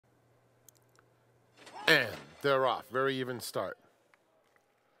They're off. Very even start.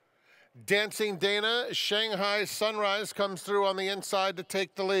 Dancing Dana, Shanghai Sunrise comes through on the inside to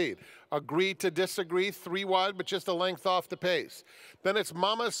take the lead. Agree to Disagree, 3 wide, but just a length off the pace. Then it's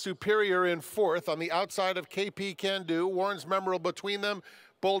Mama Superior in 4th on the outside of KP Can Do. Warren's Memorable between them.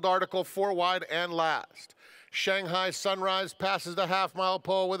 Bold Article 4 wide and last. Shanghai Sunrise passes the half-mile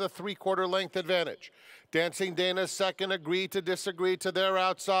pole with a 3/4 length advantage. Dancing Dana second, Agree to Disagree to their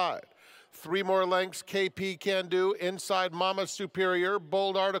outside. 3 more lengths, KP Can Do, inside Mama Superior.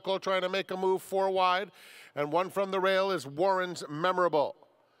 Bold Article trying to make a move 4 wide. And 1 from the rail is Warren's Memorable.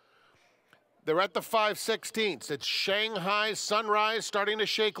 They're at the 5/16. It's Shanghai Sunrise starting to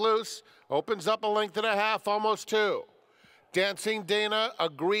shake loose. Opens up a length and a half, almost 2. Dancing Dana,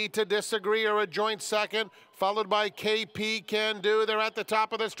 Agree to Disagree are a joint second, followed by KP Can Do. They're at the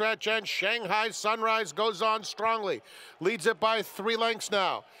top of the stretch, and Shanghai Sunrise goes on strongly. Leads it by 3 lengths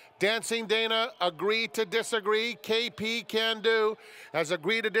now. Dancing Dana, Agree to Disagree, KP Can Do. As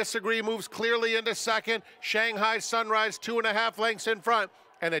Agree to Disagree moves clearly into second, Shanghai Sunrise 2.5 lengths in front,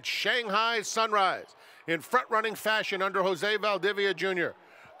 and it's Shanghai Sunrise in front-running fashion under Jose Valdivia Jr.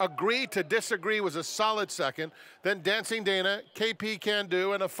 Agree to Disagree was a solid second. Then Dancing Dana, KP Can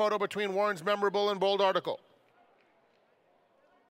Do, and a photo between Warren's Memorable and Bold Article.